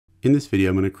In this video,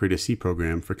 I'm going to create a C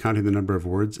program for counting the number of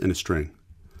words in a string.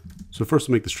 So first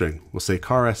we'll make the string. We'll say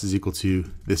car s is equal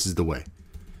to this is the way.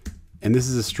 And this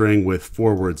is a string with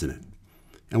 4 words in it.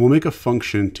 And we'll make a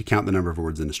function to count the number of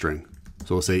words in a string.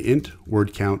 So we'll say int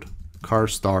word count car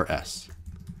star s.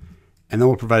 And then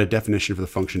we'll provide a definition for the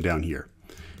function down here.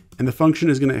 And the function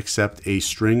is going to accept a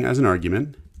string as an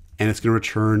argument, and it's going to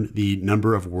return the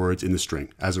number of words in the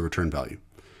string as a return value.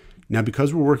 Now,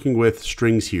 because we're working with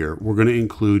strings here, we're going to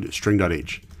include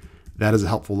string.h. That is a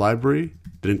helpful library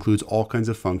that includes all kinds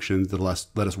of functions that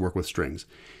let us work with strings,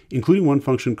 including one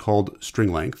function called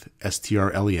string length,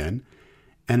 strlen,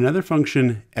 and another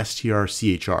function,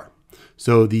 strchr.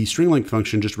 So the string length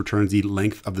function just returns the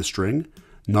length of the string,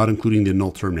 not including the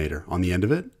null terminator on the end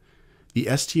of it. The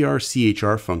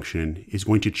strchr function is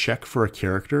going to check for a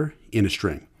character in a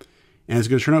string, and it's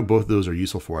going to turn out both of those are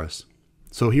useful for us.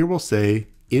 So here we'll say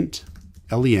int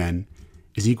len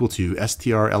is equal to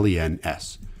strlen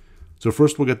s. So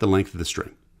first we'll get the length of the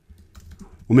string.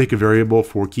 We'll make a variable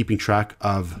for keeping track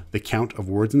of the count of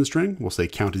words in the string. We'll say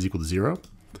count is equal to 0.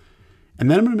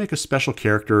 And then I'm going to make a special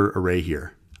character array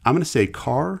here. I'm going to say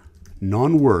car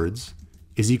non-words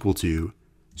is equal to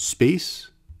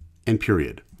space and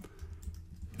period.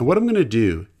 And what I'm going to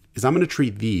do is I'm going to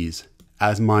treat these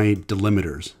as my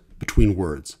delimiters between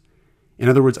words. In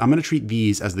other words, I'm going to treat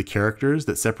these as the characters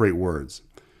that separate words.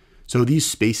 So these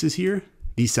spaces here,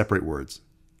 these separate words.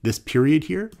 This period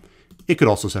here, it could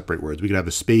also separate words. We could have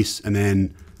a space and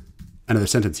then another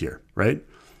sentence here, right?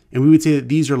 And we would say that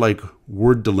these are like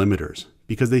word delimiters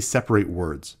because they separate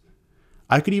words.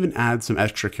 I could even add some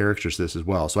extra characters to this as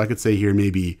well. So I could say here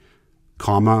maybe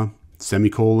comma,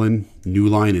 semicolon, new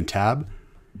line, and tab.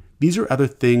 These are other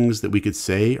things that we could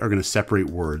say are going to separate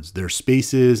words. They're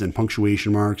spaces and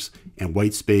punctuation marks and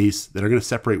white space that are going to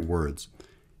separate words.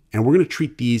 And we're going to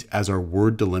treat these as our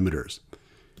word delimiters.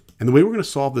 And the way we're going to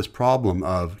solve this problem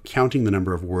of counting the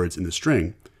number of words in the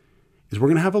string is we're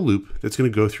going to have a loop that's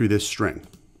going to go through this string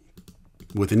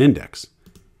with an index.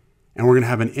 And we're going to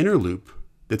have an inner loop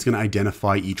that's going to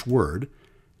identify each word,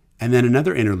 and then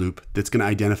another inner loop that's going to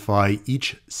identify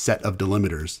each set of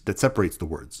delimiters that separates the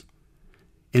words.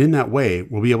 And in that way,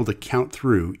 we'll be able to count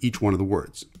through each one of the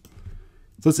words.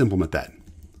 So let's implement that.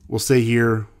 We'll say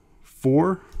here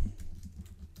for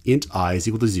int I is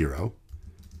equal to 0,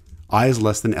 I is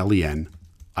less than len,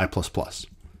 I++.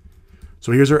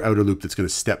 So here's our outer loop that's going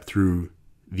to step through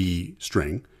the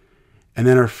string. And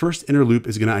then our first inner loop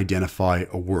is going to identify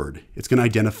a word. It's going to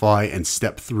identify and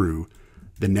step through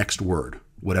the next word,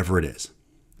 whatever it is.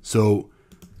 So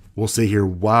we'll say here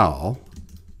while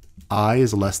I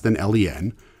is less than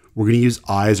len, we're going to use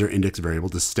I as our index variable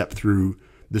to step through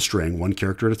the string one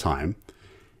character at a time.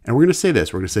 And we're going to say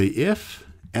this. We're going to say if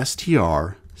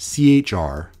strchr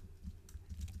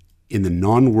in the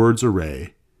non-words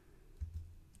array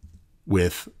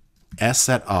with s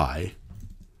at I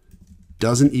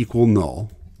doesn't equal null,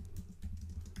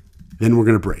 then we're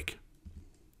going to break.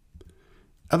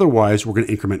 Otherwise, we're going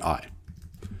to increment I.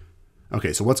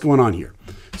 Okay, so what's going on here?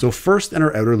 So first in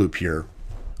our outer loop here,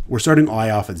 we're starting I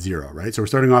off at 0, right? So we're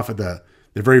starting off at the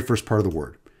very first part of the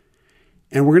word.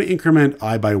 And we're going to increment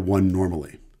I by 1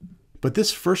 normally. But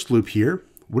this first loop here,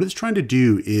 what it's trying to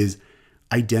do is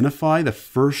identify the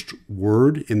first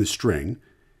word in the string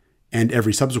and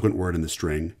every subsequent word in the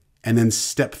string, and then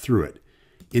step through it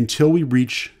until we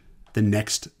reach the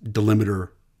next delimiter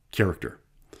character,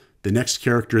 the next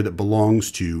character that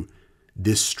belongs to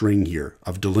this string here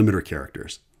of delimiter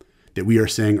characters that we are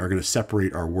saying are going to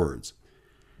separate our words.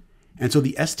 And so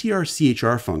the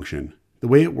strchr function, the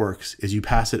way it works is you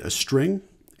pass it a string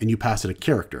and you pass it a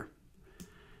character.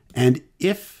 And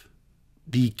if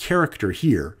the character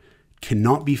here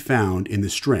cannot be found in the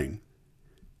string,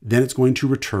 then it's going to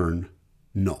return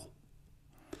null.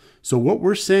 So what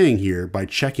we're saying here by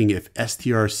checking if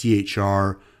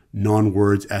strchr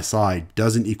non-words si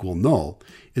doesn't equal null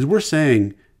is we're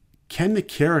saying, can the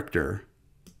character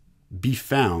be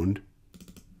found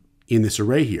in this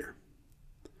array here?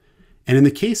 And in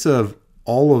the case of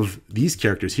all of these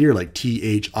characters here, like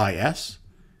this,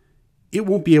 it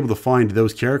won't be able to find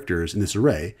those characters in this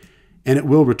array, and it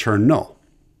will return null.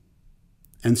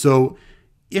 And so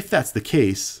if that's the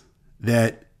case,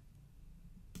 that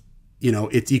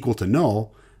it's equal to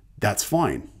null, that's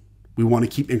fine. We want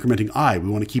to keep incrementing I. We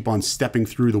want to keep on stepping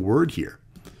through the word here.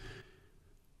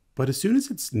 But as soon as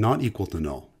it's not equal to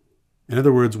null, in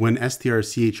other words, when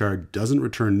strchr doesn't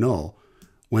return null,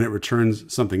 when it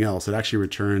returns something else, it actually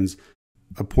returns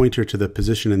a pointer to the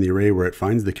position in the array where it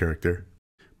finds the character.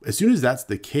 As soon as that's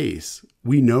the case,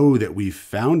 we know that we've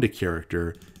found a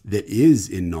character that is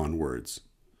in non-words.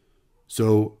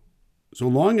 So So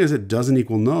long as it doesn't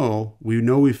equal null, we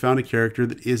know we found a character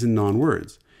that is in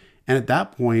non-words. And at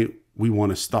that point, we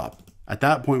want to stop. At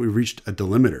that point, we've reached a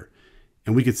delimiter.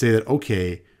 And we could say that,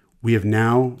 okay, we have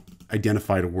now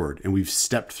identified a word and we've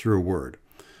stepped through a word.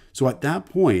 So at that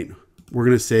point, we're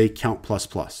going to say count plus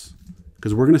plus,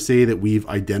 because we're going to say that we've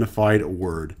identified a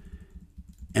word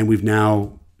and we've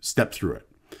now stepped through it.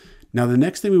 Now, the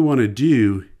next thing we want to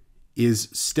do is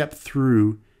step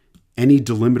through any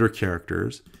delimiter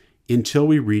characters until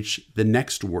we reach the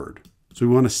next word. So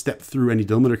we want to step through any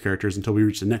delimiter characters until we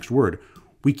reach the next word.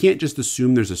 We can't just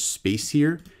assume there's a space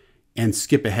here and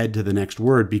skip ahead to the next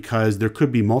word, because there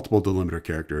could be multiple delimiter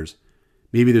characters.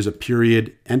 Maybe there's a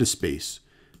period and a space.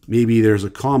 Maybe there's a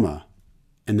comma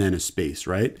and then a space,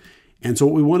 right? And so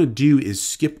what we want to do is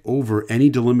skip over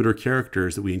any delimiter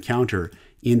characters that we encounter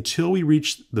until we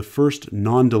reach the first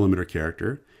non-delimiter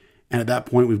character. And at that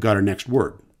point, we've got our next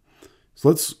word. So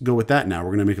let's go with that now.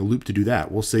 We're going to make a loop to do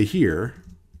that. We'll say here,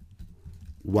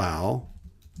 while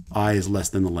I is less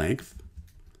than the length,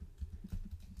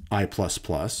 I plus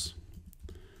plus.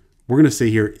 We're going to say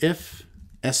here, if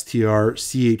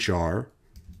strchr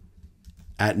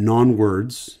at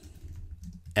non-words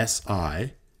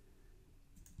si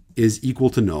is equal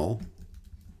to null,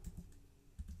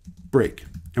 break.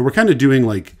 And we're kind of doing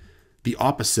like the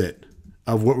opposite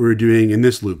of what we were doing in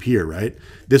this loop here, right?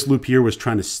 This loop here was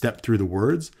trying to step through the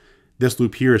words. This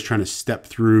loop here is trying to step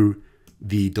through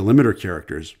the delimiter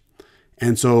characters.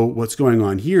 And so what's going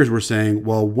on here is we're saying,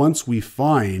 well, once we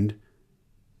find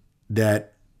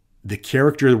that the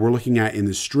character that we're looking at in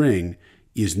the string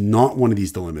is not one of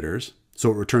these delimiters, so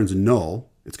it returns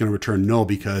null. It's going to return null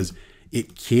because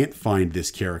it can't find this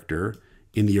character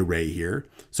in the array here.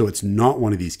 So it's not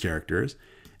one of these characters.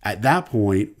 At that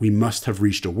point, we must have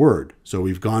reached a word. So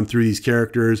we've gone through these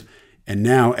characters, and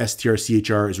now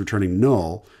strchr is returning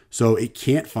null. So it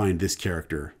can't find this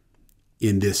character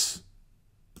in this,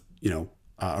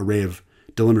 array of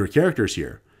delimiter characters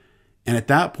here. And at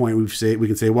that point, we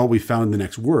can say, well, we found the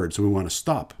next word, so we want to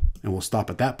stop, and we'll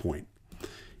stop at that point.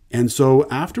 And so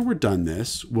after we're done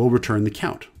this, we'll return the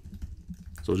count.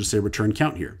 So we'll just say return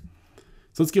count here.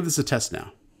 So let's give this a test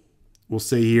now. We'll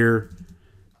say here,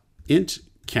 int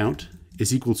count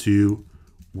is equal to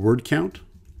word count,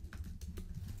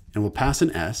 and we'll pass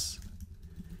an s,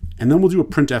 and then we'll do a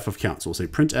printf of count. So we'll say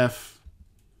printf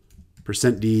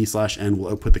 %d/n will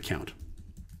output the count.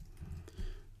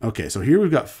 Okay, so here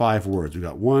we've got 5 words. We've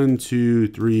got 1, 2,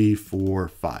 3, 4,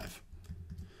 5.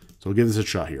 So we'll give this a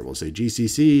shot here. We'll say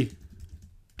gcc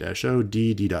 -o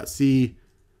d.c,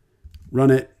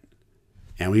 run it,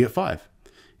 and we get 5.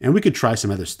 And we could try some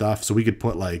other stuff. So we could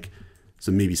put like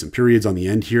maybe some periods on the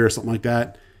end here or something like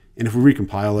that. And if we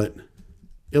recompile it,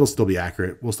 it'll still be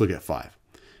accurate. We'll still get 5.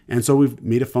 And so we've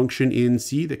made a function in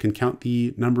C that can count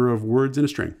the number of words in a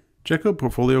string. Check out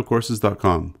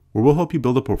portfoliocourses.com, where we'll help you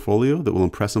build a portfolio that will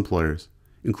impress employers,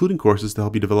 including courses to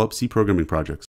help you develop C programming projects.